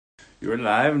You're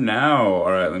live now.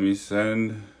 All right, let me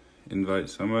invite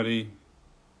somebody.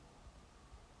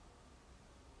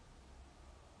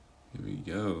 Here we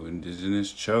go.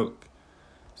 Indigenous choke.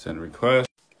 Send request.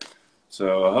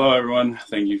 So, hello everyone.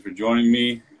 Thank you for joining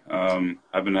me.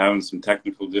 I've been having some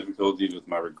technical difficulties with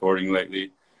my recording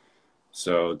lately.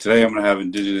 So today I'm going to have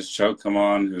Indigenous Choke come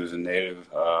on, who's a native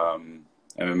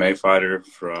MMA fighter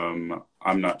from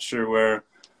I'm not sure where.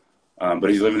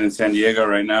 But he's living in San Diego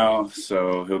right now,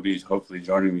 so he'll be hopefully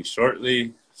joining me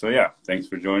shortly. So yeah, thanks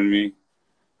for joining me.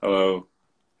 Hello.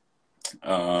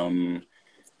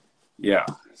 Yeah,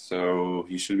 so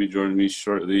he should be joining me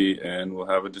shortly, and we'll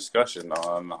have a discussion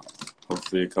on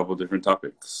hopefully a couple different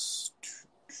topics.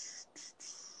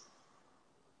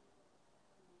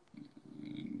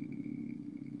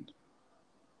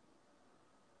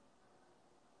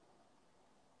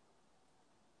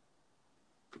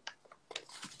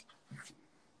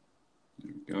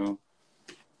 There we go.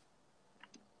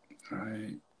 All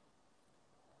right.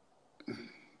 So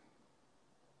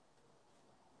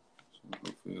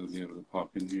hopefully I'll be able to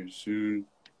pop in here soon.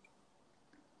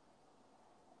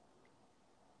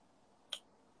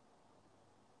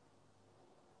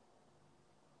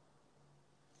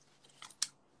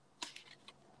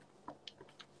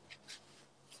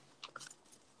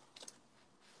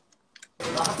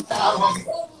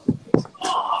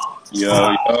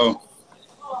 Yo, yo.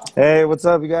 Hey, what's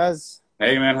up, you guys?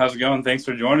 Hey, man, how's it going? Thanks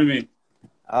for joining me.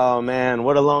 Oh, man,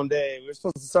 what a long day. We were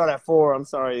supposed to start at 4. I'm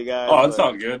sorry, you guys, Oh, it's but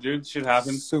all good, dude. Shit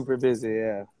happens. super busy,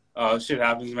 yeah. Shit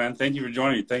happens, man. Thank you for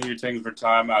joining me. Thank you for taking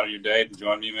time out of your day to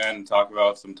join me, man, and talk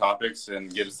about some topics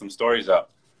and get some stories out.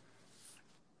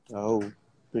 Oh,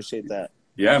 appreciate that.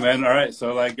 Yeah, man. All right.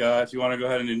 So, if you want to go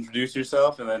ahead and introduce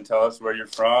yourself and then tell us where you're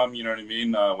from, you know what I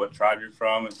mean? What tribe you're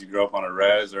from, if you grew up on a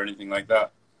res or anything like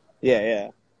that.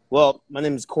 Yeah. Well, my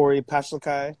name is Corey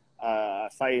Peshlakai. I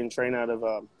fight and train out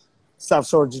of South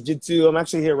Shore Jiu-Jitsu. I'm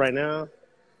actually here right now.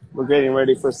 We're getting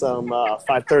ready for some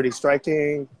 5:30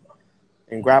 striking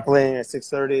and grappling at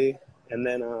 6:30. And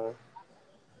then,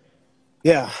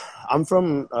 I'm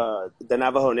from the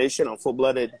Navajo Nation. I'm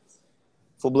full-blooded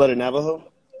Navajo.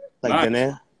 Like Nice.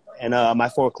 Dene. And my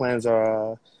 4 clans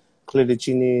are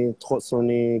Klilichini,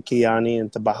 Totsoni, Kiani,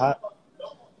 and Tabahat.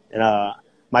 And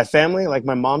my family, like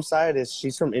my mom's side,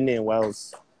 she's from Indian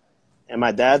Wells. And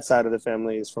my dad's side of the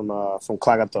family is from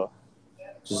Klagato,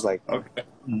 which is like Okay.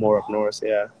 more up north,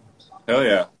 yeah. Hell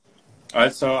yeah. All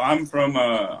right. So I'm from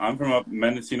up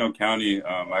Mendocino County.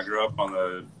 I grew up on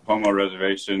the Pomo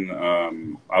reservation.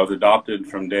 I was adopted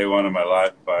from day one of my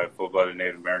life by a full-blooded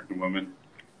Native American woman.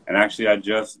 And actually, I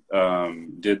just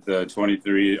did the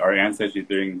 23, our ancestry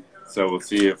thing. So we'll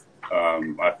see if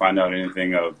I find out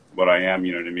anything of what I am.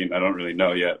 You know what I mean? I don't really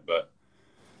know yet, but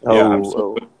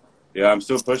yeah, I'm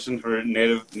still pushing for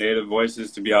native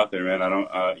voices to be out there, man. I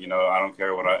don't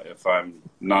care if I'm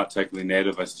not technically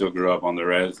native. I still grew up on the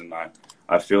res, and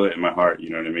I feel it in my heart.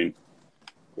 You know what I mean?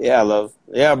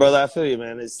 Yeah, brother, I feel you,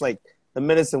 man. It's like the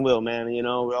medicine wheel, man. You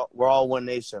know, we're all one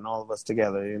nation, all of us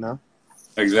together, you know?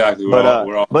 Exactly.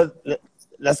 But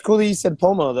that's cool that you said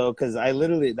Pomo though, because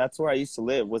that's where I used to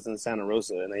live, was in Santa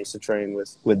Rosa, and I used to train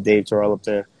with Dave Terrell up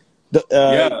there.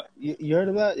 Yeah. You heard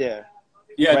of that? Yeah.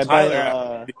 Yeah, Right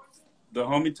Tyler. by The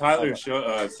homie Tyler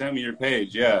sent me your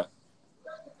page. Yeah.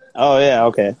 Oh yeah,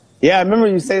 okay. Yeah, I remember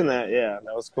you saying that. Yeah,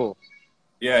 that was cool.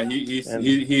 Yeah,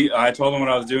 he I told him what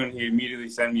I was doing. He immediately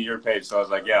sent me your page, so I was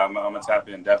like, yeah, I'm gonna tap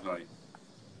in definitely.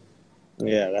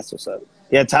 Yeah, that's what's up.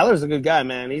 Yeah, Tyler's a good guy,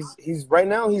 man. He's right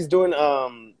now he's doing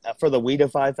for the We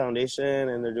Defy Foundation,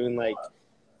 and they're doing like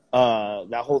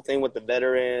that whole thing with the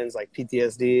veterans, like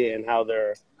PTSD, and how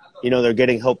they're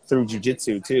getting help through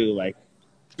jiu-jitsu too. Like,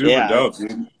 Super dope,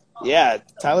 dude. Yeah,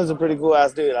 Tyler's a pretty cool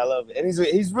ass dude. I love it, and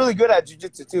he's really good at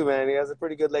jiu-jitsu too, man. He has a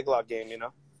pretty good leg lock game, you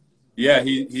know. Yeah,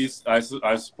 I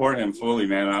support him fully,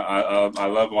 man. I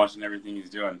love watching everything he's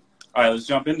doing. All right, let's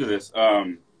jump into this.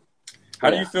 How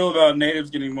do you feel about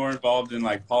natives getting more involved in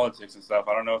like politics and stuff?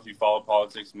 I don't know if you follow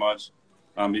politics much.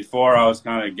 Before I was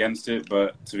kind of against it,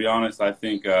 but to be honest, I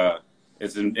think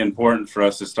it's important for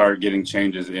us to start getting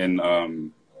changes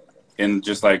in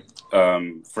just like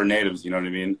for natives. You know what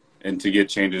I mean? And to get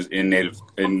changes in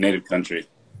native country.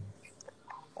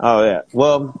 Oh yeah.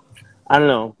 Well, I don't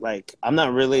know. Like, I'm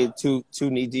not really too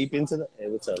knee deep into that. Hey,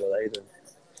 what's up, brother?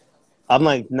 I'm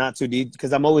like not too deep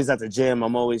because I'm always at the gym.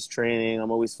 I'm always training.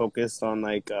 I'm always focused on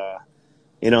like the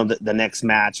next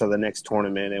match or the next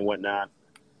tournament and whatnot.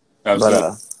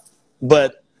 Absolutely.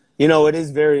 But it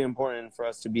is very important for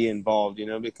us to be involved.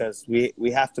 Because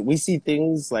we see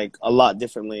things like a lot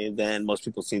differently than most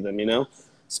people see them.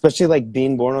 Especially like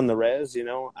being born on the res.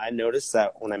 I noticed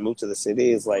that when I moved to the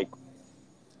city is like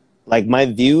like my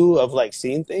view of like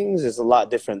seeing things is a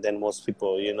lot different than most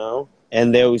people, you know?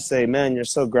 And they always say, man, you're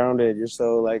so grounded, you're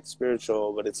so like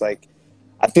spiritual, but it's like,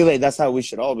 I feel like that's how we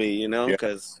should all be, you know? Yeah.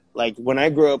 Cause like when I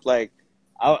grew up, like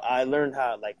I learned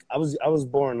how, like I was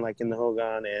born like in the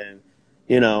Hogan, and,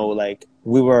 you know, like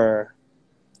we were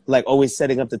like always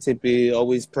setting up the tipi,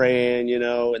 always praying, you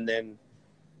know, and then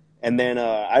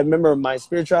I remember my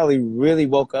spirituality really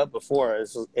woke up before.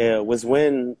 It was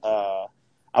when I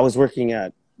was working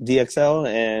at DXL,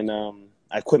 and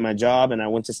I quit my job and I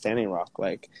went to Standing Rock,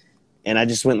 like, and I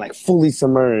just went like fully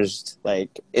submerged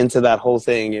like into that whole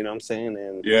thing, you know what I'm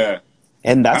saying? Yeah.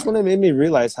 And that's when it made me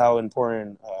realize how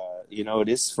important you know, it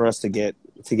is for us to get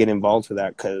involved with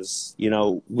that, because you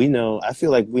know, I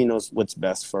feel like we know what's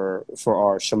best for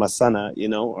our Shamasana, you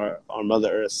know, our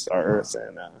Mother Earth, our Earth,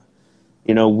 and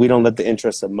you know, we don't let the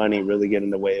interest of money really get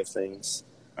in the way of things.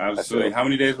 Absolutely. How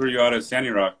many days were you out at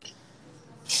Standing Rock?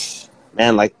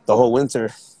 Man, like the whole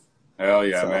winter. Hell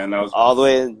yeah, So, man. That was all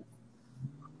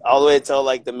the way till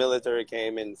like the military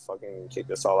came and fucking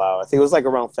kicked us all out. I think it was like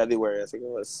around February. I think it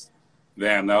was.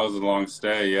 damn. That was a long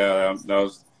stay. Yeah, that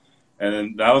was, and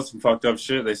then that was some fucked up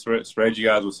shit. They sprayed you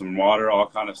guys with some water, all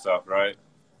kind of stuff, right?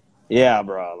 Yeah,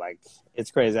 bro. Like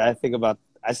it's crazy. I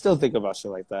still think about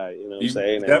shit like that. You know what I'm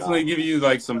saying? Definitely give you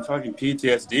like some fucking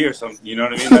PTSD or something. You know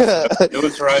what I mean? That's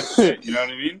militarized shit. You know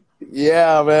what I mean?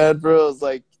 Yeah, man, bro. It's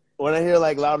like when I hear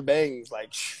like loud bangs,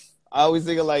 like I always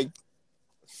think of like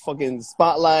fucking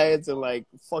spotlights and like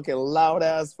fucking loud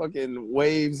ass fucking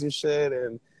waves and shit,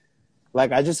 and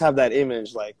like I just have that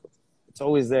image, like it's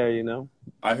always there, you know.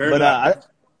 I heard But that.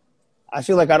 I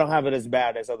feel like I don't have it as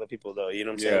bad as other people though. You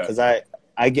know what I'm saying? Yeah. Because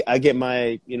I get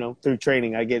my, you know, through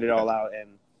training, I get it all out, and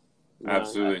you know,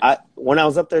 Absolutely. when I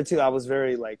was up there too, I was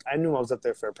very like, I knew I was up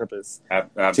there for a purpose.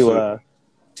 Absolutely.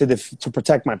 To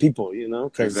protect my people, you know,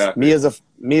 because Exactly.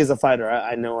 me as a fighter,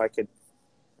 I know I could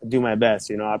do my best,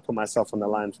 you know. I put myself on the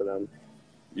line for them.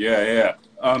 Yeah,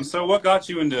 yeah. So what got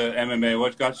you into MMA?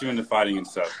 What got you into fighting and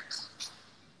stuff?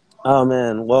 Oh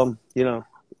man, well, you know,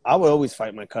 I would always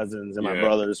fight my cousins and my Yeah.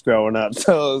 brothers growing up,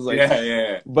 so it was like,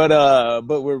 Yeah. but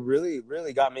what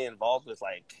really got me involved with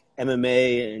like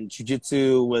MMA and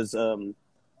jiu-jitsu was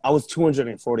I was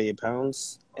 248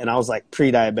 pounds, and I was like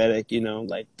pre-diabetic, you know,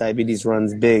 like diabetes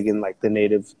runs big in like the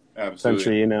native Absolutely.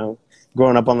 country, you know,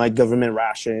 growing up on like government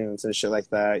rations and shit like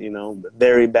that, you know,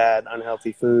 very bad,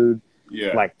 unhealthy food.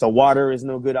 Yeah. Like the water is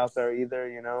no good out there either,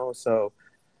 you know. So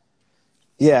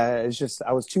yeah, it's just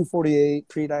I was 248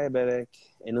 pre-diabetic,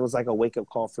 and it was like a wake-up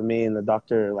call for me. And the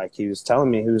doctor, like, he was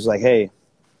telling me, he was like, hey,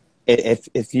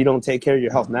 if you don't take care of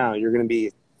your health now, you're gonna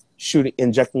be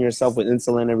injecting yourself with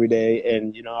insulin every day.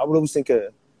 And you know, I would always think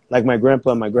of like my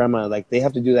grandpa and my grandma, like they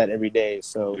have to do that every day.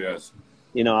 So Yes.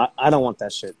 you know, I don't want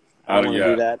that shit. I don't want to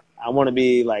do that. I want to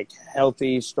be like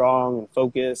healthy, strong, and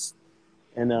focused.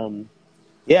 And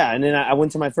yeah, and then I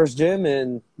went to my first gym,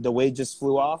 and the weight just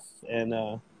flew off, and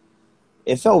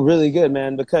it felt really good,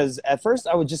 man. Because at first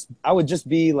I would just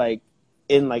be like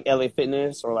in like LA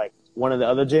Fitness or like one of the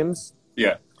other gyms.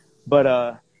 Yeah. But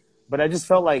I just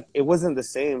felt like it wasn't the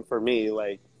same for me.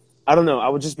 Like I don't know, I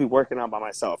would just be working out by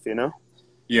myself, you know.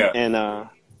 Yeah. And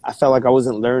I felt like I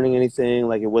wasn't learning anything.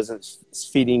 Like it wasn't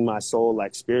feeding my soul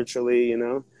like spiritually, you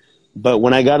know. But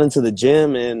when I got into the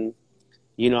gym, and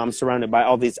you know, I'm surrounded by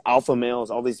all these alpha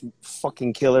males, all these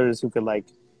fucking killers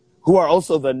who are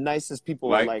also the nicest people,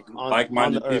 like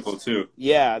on the earth. People too.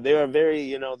 Yeah, they are very,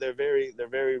 you know, they're very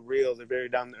real. They're very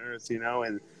down to earth, you know,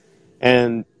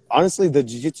 and honestly, the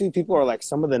jiu-jitsu people are like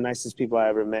some of the nicest people I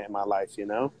ever met in my life, you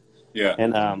know. Yeah.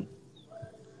 And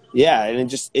yeah,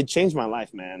 and it changed my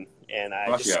life, man. And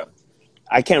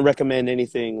I can't recommend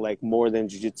anything like more than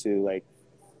jiu-jitsu, like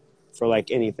for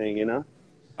like anything, you know.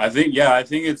 I think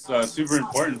it's super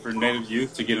important for Native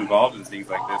youth to get involved in things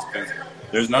like this, because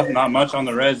there's not much on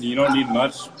the res, and you don't need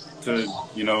much to,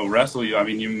 you know, wrestle you. I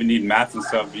mean, you need mats and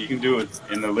stuff, but you can do it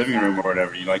in the living room or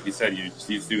whatever. Like you said, you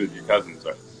do it with your cousins,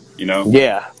 or, you know.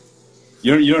 Yeah.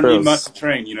 You don't need much to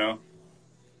train, you know.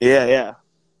 Yeah.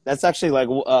 That's actually like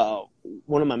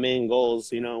one of my main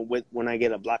goals, you know, when I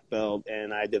get a black belt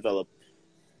and I develop,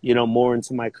 you know, more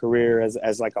into my career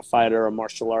as like a fighter or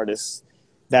martial artist.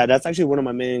 That's actually one of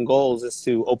my main goals, is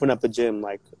to open up a gym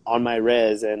like on my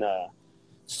res and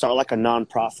start like a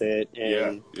nonprofit,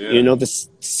 and you know, to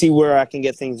see where I can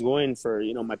get things going for,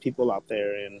 you know, my people out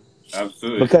there. And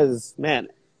absolutely, because man,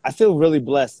 I feel really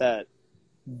blessed that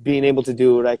being able to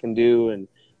do what I can do, and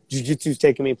jiu-jitsu's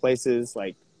taking me places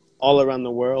like all around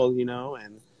the world, you know,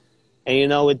 and you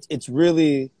know, it's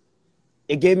really,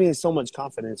 it gave me so much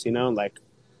confidence, you know. Like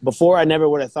before, I never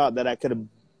would have thought that I could have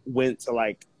went to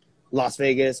like Las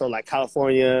Vegas or like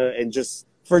California and just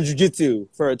for jiu-jitsu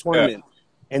for a Yeah. tournament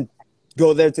and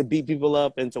go there to beat people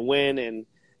up and to win, and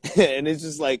and it's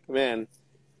just like, man,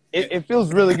 it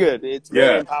feels really good. It's very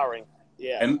Yeah. empowering.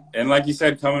 Yeah. And like you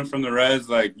said, coming from the res,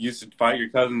 like you used to fight your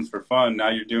cousins for fun. Now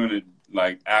you're doing it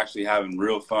like actually having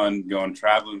real fun, going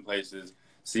traveling places,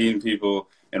 seeing people,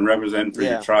 and representing for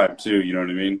your Yeah. tribe too. You know what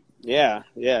I mean? Yeah.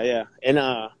 Yeah. Yeah. And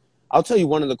I'll tell you,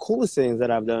 one of the coolest things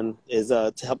that I've done is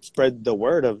to help spread the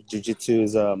word of jiu-jitsu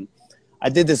is I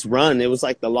did this run. It was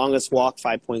like the longest walk,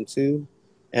 5.2,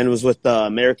 and it was with the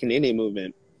American Indian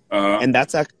movement. Uh huh. And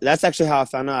that's actually how I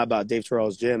found out about Dave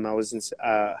Terrell's gym. I was in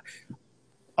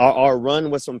our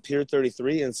run was from Pier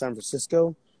 33 in San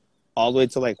Francisco all the way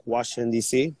to like Washington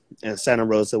D.C., and Santa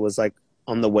Rosa was like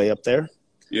on the way up there.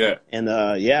 Yeah. And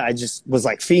yeah, I just was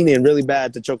like fiending really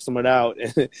bad to choke someone out,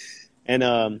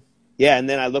 and yeah, and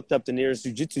then I looked up the nearest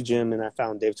jiu-jitsu gym and I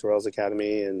found Dave Terrell's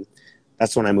academy, and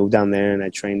that's when I moved down there and I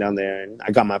trained down there, and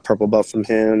I got my purple belt from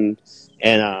him.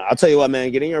 And I'll tell you what,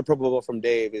 man, getting your purple belt from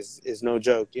Dave is no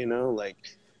joke. You know, like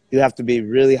you have to be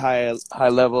really high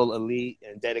level, elite,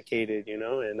 and dedicated. You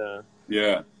know, and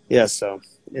Yeah. yeah. So,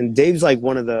 and Dave's like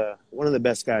one of the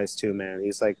best guys too, man.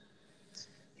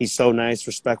 He's so nice,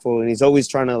 respectful, and he's always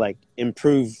trying to like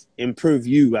improve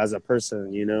you as a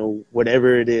person. You know,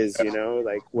 whatever it is. You know,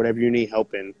 like whatever you need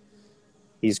help in,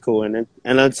 he's cool. And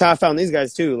that's how I found these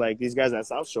guys too. Like these guys at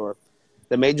South Shore,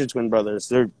 the Major Twin brothers.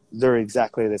 They're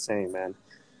exactly the same, man.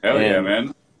 Hell And, yeah,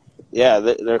 man. Yeah,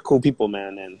 they're cool people,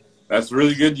 man. And That's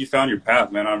really good. You found your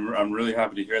path, man. I'm really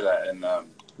happy to hear that. And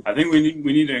I think we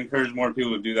need to encourage more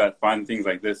people to do that. Find things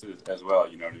like this as well.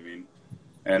 You know what I mean?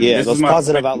 And yeah, this those is my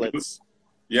positive outlets.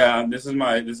 Yeah, this is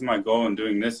my goal in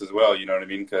doing this as well. You know what I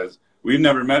mean? Because we've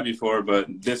never met before, but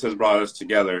this has brought us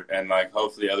together, and like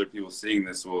hopefully other people seeing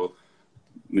this will,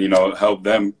 you know, help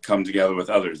them come together with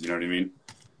others. You know what I mean?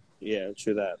 Yeah,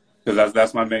 true that. Because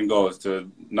that's my main goal is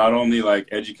to not only like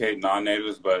educate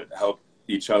non-natives, but help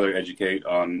each other educate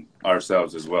on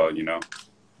ourselves as well. You know?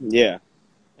 Yeah,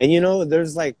 and you know,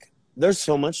 there's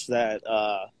so much that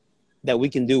that we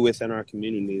can do within our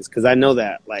communities, because I know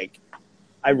that like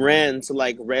I ran to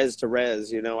like res to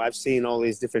res. You know, I've seen all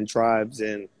these different tribes,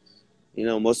 and you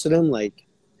know, most of them, like,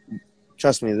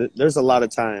 trust me, there's a lot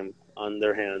of time on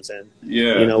their hands, and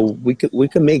Yeah. you know, we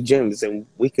could make gyms and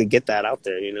we could get that out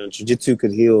there. You know, jiu-jitsu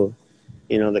could heal,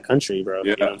 you know, the country, bro.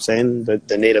 Yeah. You know what I'm saying?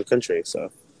 The native country.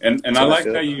 So And I like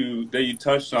that you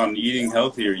touched on eating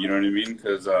healthier. You know what I mean?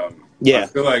 Because yeah, I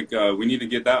feel like we need to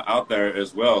get that out there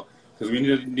as well. Because we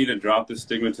need to drop the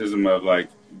stigmatism of like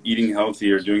eating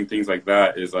healthy or doing things like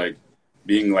that is like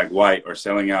being like white or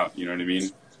selling out. You know what I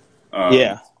mean?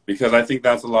 yeah, Because I think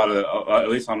that's a lot of at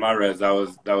least on my res that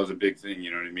was a big thing.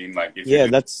 You know what I mean? Like if yeah, you're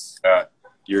doing that's that,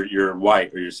 you're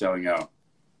white or you're selling out.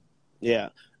 yeah.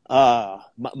 My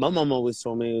mom always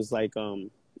told me, it was like,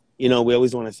 you know, we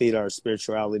always want to feed our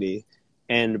spirituality,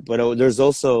 but there's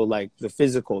also like the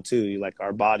physical too, like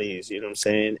our bodies, you know what I'm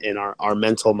saying, and our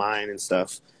mental mind and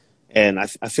stuff. And I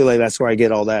feel like that's where I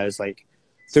get all that, is like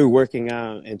through working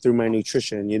out and through my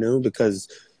nutrition, you know, because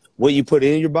what you put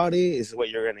in your body is what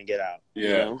you're gonna get out. Yeah.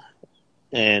 You know?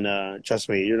 And trust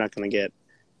me, you're not gonna get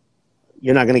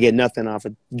nothing off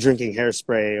of drinking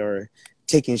hairspray or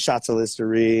taking shots of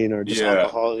Listerine or just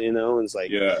alcohol, you know. And it's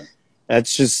like,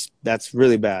 that's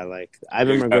really bad. Like I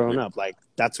remember growing up, like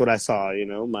that's what I saw, you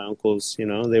know. My uncles, you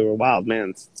know, they were wild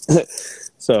men.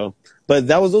 So, but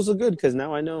that was also good because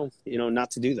now I know, you know,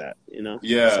 not to do that, you know.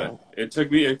 Yeah, so. it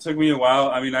took me a while.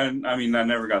 I mean, I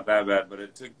never got that bad, but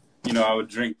it took, you know, I would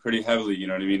drink pretty heavily, you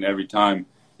know what I mean, every time,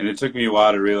 and it took me a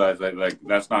while to realize that like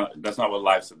that's not what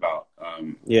life's about.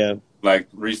 Yeah. Like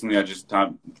recently, I just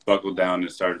buckled down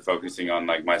and started focusing on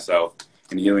like myself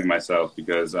and healing myself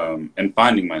because and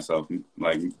finding myself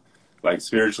like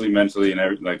spiritually, mentally,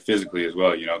 and like physically as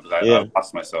well, you know, because I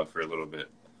lost myself for a little bit.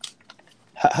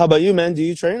 How about you, man? Do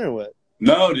you train or what?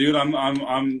 No, dude,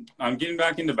 I'm getting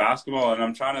back into basketball, and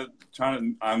I'm trying to.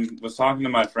 I was talking to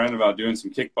my friend about doing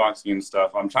some kickboxing and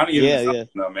stuff. I'm trying to get into something,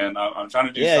 though, man. I'm trying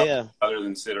to do something other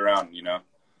than sit around, you know.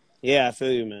 Yeah, I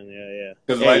feel you, man. Yeah.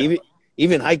 Because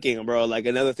even hiking, bro. Like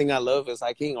another thing I love is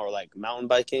hiking or like mountain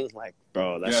biking. Like,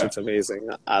 bro, that shit's amazing.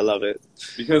 I love it.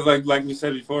 Because like we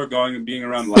said before, going and being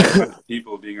around like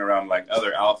people, being around like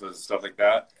other alphas, stuff like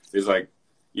that is like,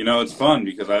 you know, it's fun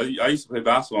because I used to play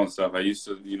basketball and stuff. I used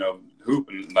to, you know, hoop,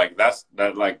 and like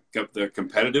that like the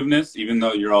competitiveness, even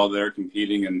though you're all there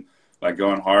competing and like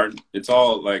going hard, it's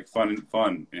all like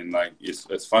fun and like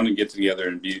it's fun to get together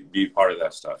and be part of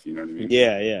that stuff. You know what I mean?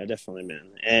 Yeah, definitely,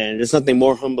 man. And there's nothing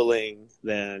more humbling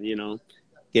than, you know,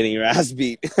 getting your ass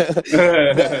beat.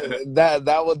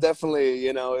 that will definitely,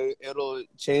 you know, it'll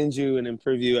change you and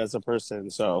improve you as a person.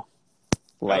 So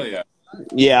Hell Like, yeah.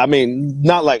 yeah, I mean,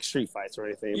 not like street fights or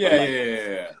anything, but Yeah, yeah, like yeah, yeah,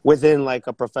 yeah. within like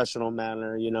a professional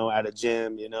manner, at a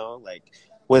gym, like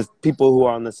with people who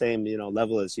are on the same,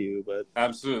 level as you. But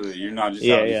Absolutely. You're not just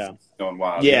yeah, out in the yeah, street going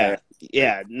wild. Yeah, yeah, yeah.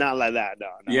 yeah, not like that. No,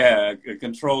 no. Yeah, a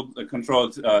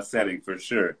controlled setting for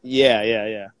sure. Yeah, yeah,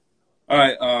 yeah. All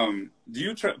right. Do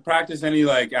you practice any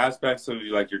like aspects of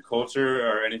like your culture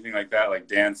or anything like that, like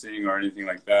dancing or anything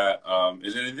like that?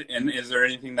 Is there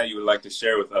anything that you would like to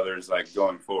share with others, like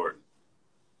going forward?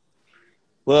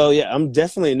 Well, yeah, I'm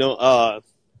definitely no.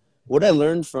 What I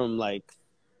learned from like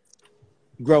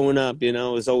growing up,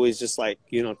 is always just like,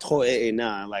 toe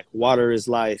na, like water is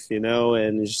life,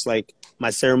 and just like my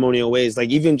ceremonial ways. Like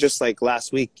even just like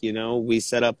last week, we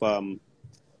set up our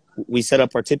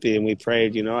tipi and we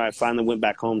prayed. I finally went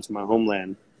back home to my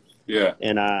homeland, Yeah.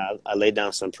 and I laid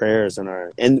down some prayers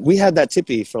and we had that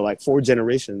tipi for like 4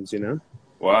 generations.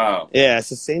 Wow. Yeah, it's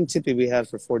the same tipi we had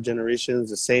for 4 generations,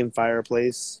 the same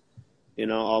fireplace,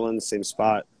 all in the same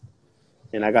spot.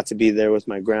 And I got to be there with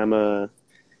my grandma.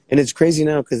 And it's crazy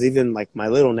now because even like my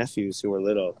little nephews who are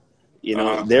little,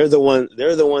 Uh-huh. they're the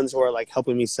ones who are like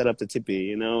helping me set up the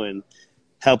tipi, and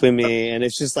helping me. And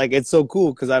it's just like, it's so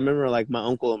cool because I remember like my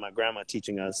uncle and my grandma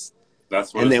teaching us,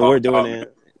 That's what and it's then all we're doing about, man.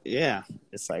 it. Yeah.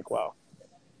 It's like, wow.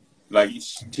 Like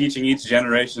teaching each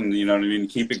generation, you know what I mean?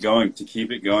 Keep it going, to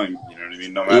keep it going, you know what I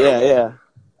mean? No matter Yeah. what. Yeah.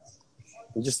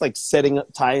 And just like setting up,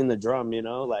 tying the drum,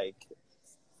 like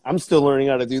I'm still learning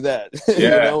how to do that,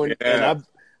 Yeah, and yeah.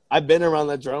 I've been around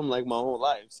that drum like my whole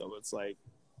life. So it's like,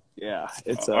 yeah, Are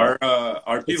it's a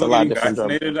people lot getting different drum.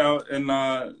 vaccinated out in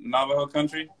Navajo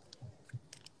country?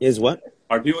 Is what?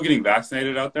 Are people getting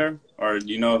vaccinated out there, or do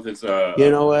you know if it's You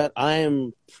know what? I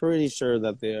am pretty sure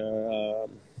that they are.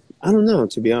 I don't know,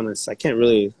 to be honest. I can't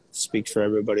really speak for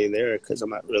everybody there because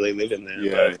I'm not really living there.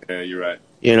 yeah, yeah, you're right.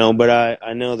 But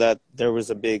I know that there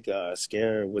was a big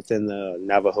scare within the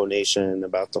Navajo Nation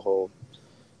about the whole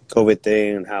COVID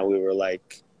thing and how we were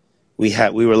like, we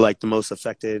were like the most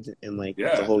affected in like the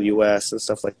Yeah, whole U.S. and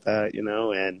stuff like that,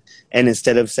 and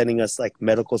instead of sending us like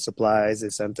medical supplies, they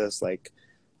sent us like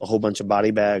a whole bunch of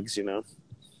body bags. and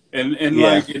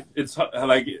Yeah. like it's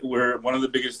like we're one of the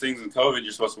biggest things in COVID.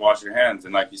 You're supposed to wash your hands,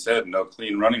 and like you said, no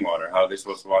clean running water. How are they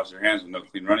supposed to wash their hands with no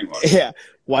clean running water? Yeah,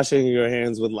 washing your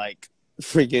hands with like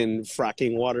freaking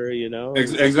fracking water.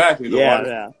 Exactly, the Yeah, water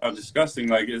yeah. is disgusting.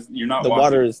 Like you're not The washing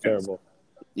water your is hands. terrible.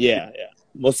 Yeah, yeah.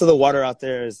 Most of the water out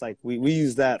there is like we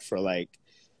use that for like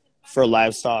for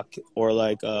livestock or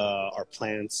like our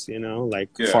plants, like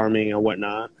Yeah, farming and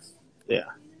whatnot. Yeah.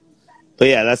 But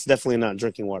yeah, that's definitely not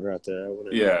drinking water out there. I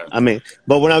wouldn't. yeah. I mean,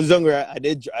 but when I was younger, I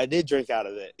did drink out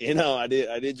of it. I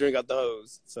did drink out the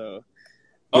hose. So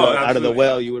Oh, out of the absolutely.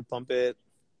 well, you would pump it.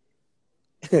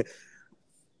 You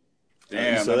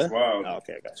Damn, still that's there? wild. Oh,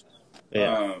 okay, gotcha.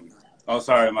 Yeah. Oh,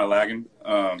 sorry, am I lagging?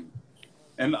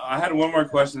 And I had one more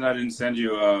question I didn't send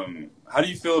you. How do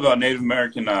you feel about Native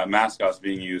American mascots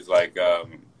being used, like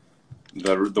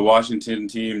the Washington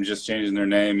team just changing their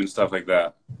name and stuff like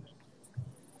that?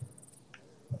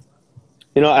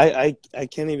 I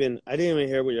can't even. I didn't even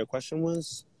hear what your question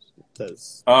was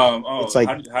because it's like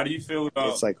How do you feel it's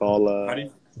about like all how do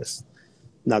you it's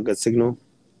not good signal.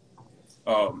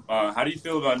 how do you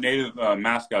feel about Native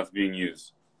mascots being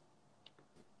used?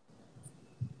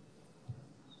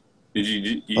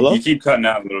 You Hello? keep cutting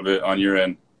out a little bit on your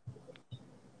end?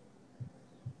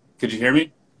 Could you hear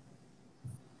me?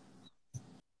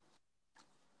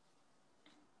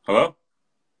 Hello?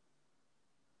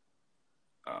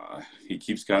 He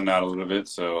keeps cutting out a little bit,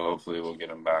 so hopefully we'll get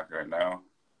him back right now.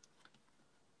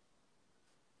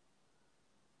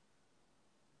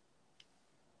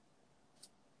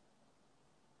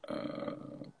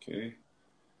 Okay.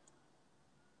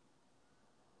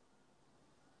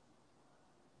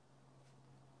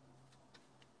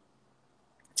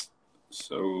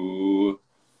 So, oh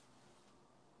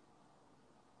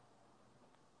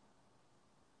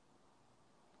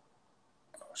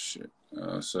shit.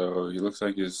 So he looks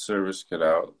like his service cut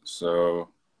out. So,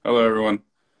 hello everyone.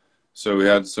 So we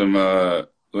had some,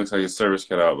 looks like his service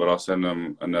cut out, but I'll send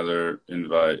him another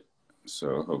invite.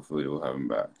 So hopefully we'll have him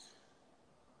back.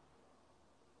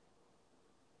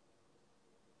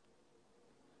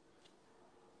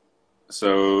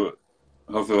 So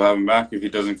hopefully we'll have him back. If he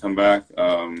doesn't come back,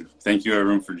 thank you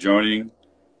everyone for joining.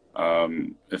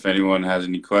 If anyone has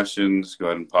any questions, go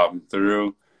ahead and pop them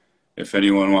through. If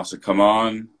anyone wants to come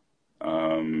on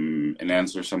and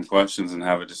answer some questions and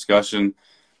have a discussion,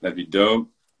 that'd be dope.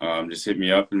 Just hit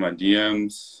me up in my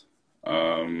DMs.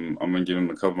 I'm going to give him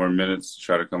a couple more minutes to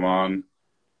try to come on.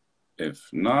 If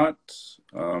not,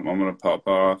 I'm going to pop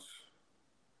off.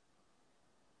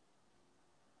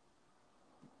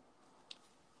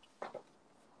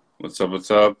 What's up? What's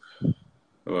up?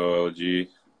 Hello, LG.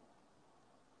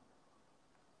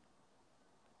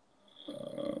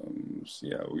 So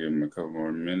yeah, we'll give him a couple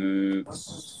more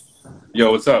minutes. Yo,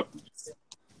 what's up?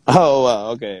 Oh,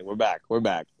 okay. We're back. We're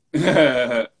back.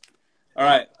 All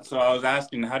right. So I was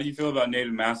asking, how do you feel about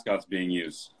native mascots being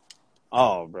used?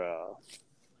 Oh, bro.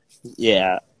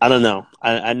 Yeah, I don't know.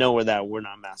 I know we're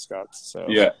not mascots. So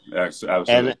Yeah,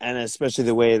 absolutely. and especially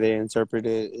the way they interpret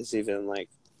it is even like,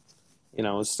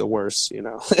 it's the worst.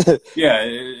 Yeah,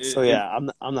 So yeah,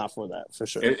 I'm not for that for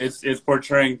sure. it's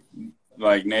portraying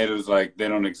like natives like they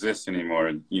don't exist anymore.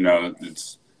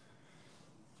 It's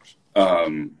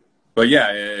but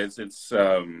yeah, it's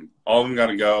all of them got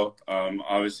to go.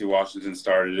 Obviously Washington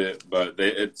started it, but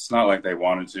it's not like they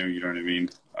wanted to. You know what I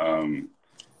mean?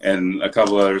 And a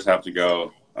couple others have to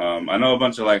go. I know a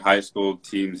bunch of like high school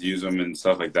teams use them and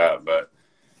stuff like that, but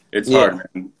it's Yeah. hard,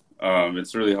 man.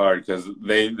 It's really hard because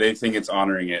they think it's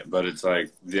honoring it, but it's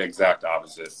like the exact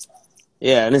opposite.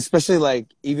 Yeah, and especially like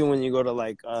even when you go to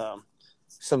like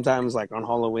sometimes like on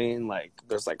Halloween, like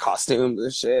there's like costumes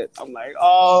and shit. I'm like,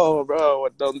 oh, bro,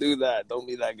 don't do that. Don't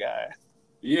be that guy.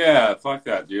 Yeah, fuck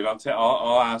that, dude.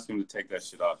 I'll ask him to take that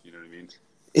shit off. You know what I mean?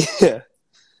 Yeah.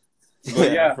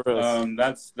 But Yeah, yeah, for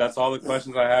us. that's all the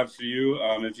questions I have for you.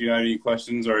 If you have any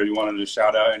questions or you wanted to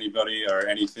shout out anybody or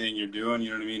anything you're doing, you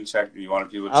know what I mean? You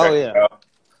wanted people to check Oh it yeah. out.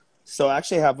 So I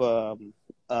actually have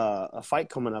a fight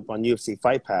coming up on UFC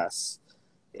Fight Pass.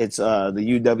 It's the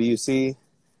UWC,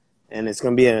 and it's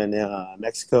gonna be in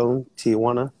Mexico,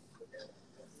 Tijuana.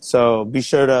 So be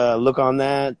sure to look on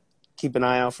that. Keep an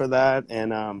eye out for that,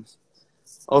 and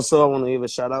also I want to give a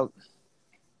shout out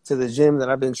to the gym that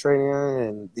I've been training at,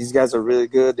 and these guys are really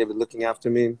good. They've been looking after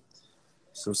me.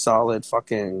 Some solid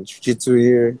fucking jiu-jitsu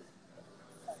here.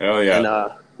 Hell And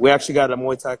yeah! we actually got a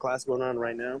Muay Thai class going on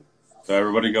right now. So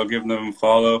everybody go give them a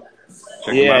follow, check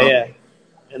them Yeah, out. yeah.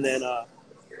 And then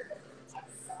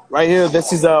right here,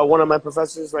 this is one of my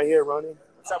professors right here, Ronnie.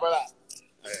 What's up, brother?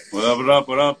 What up? What up?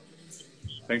 What up?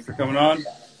 Thanks for coming on.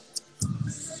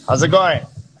 How's it going?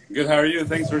 Good. How are you?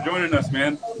 Thanks for joining us,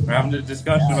 man. We're having a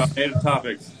discussion about Native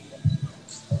topics,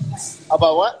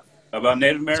 About what? about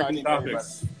Native American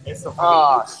topics.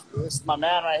 Oh, this is my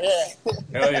man right here.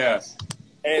 Hell yeah!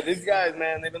 Hey, these guys,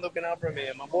 man, they've been looking out for me.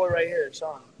 And my boy right here,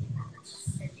 Sean.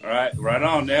 All right, right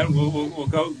on, man. We'll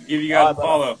go give you All guys right, a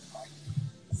brother. follow.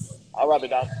 I'll rub it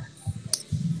down.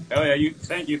 Hell yeah!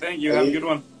 Thank you. Have a good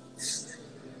one.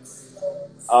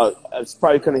 I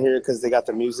probably couldn't hear it because they got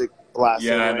the music blasting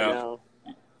Yeah, I right know. now.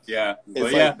 Yeah, It's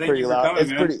but yeah, like thank pretty you for loud. coming,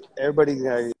 It's man. pretty. Everybody's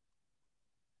gonna.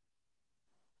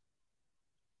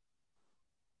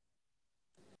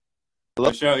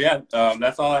 The show, yeah.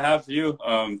 That's all I have for you.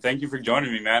 Thank you for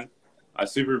joining me, man. I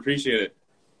super appreciate it.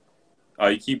 Oh,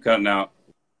 you keep cutting out.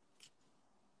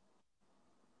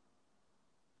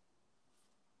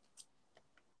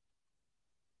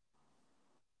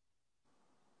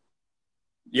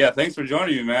 Yeah, thanks for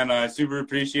joining me, man. I super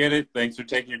appreciate it. Thanks for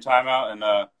taking your time out,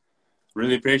 and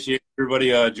really appreciate everybody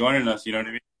joining us. You know what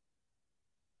I mean?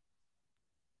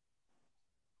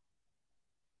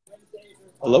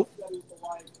 Hello.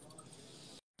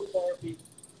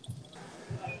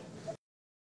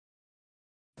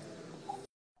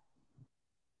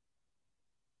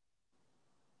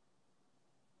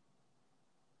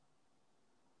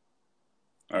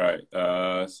 All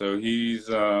right. So he's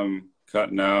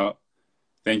cutting out.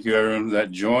 Thank you, everyone that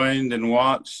joined and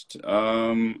watched.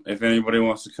 If anybody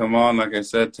wants to come on, like I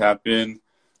said, tap in.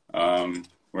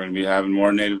 We're going to be having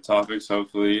more native topics,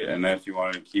 hopefully. And if you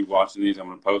want to keep watching these, I'm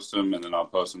going to post them, and then I'll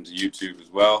post them to YouTube as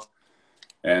well.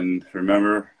 And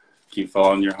remember, keep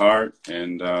following your heart.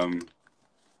 And,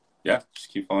 yeah, just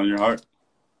keep following your heart.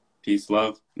 Peace,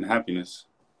 love, and happiness.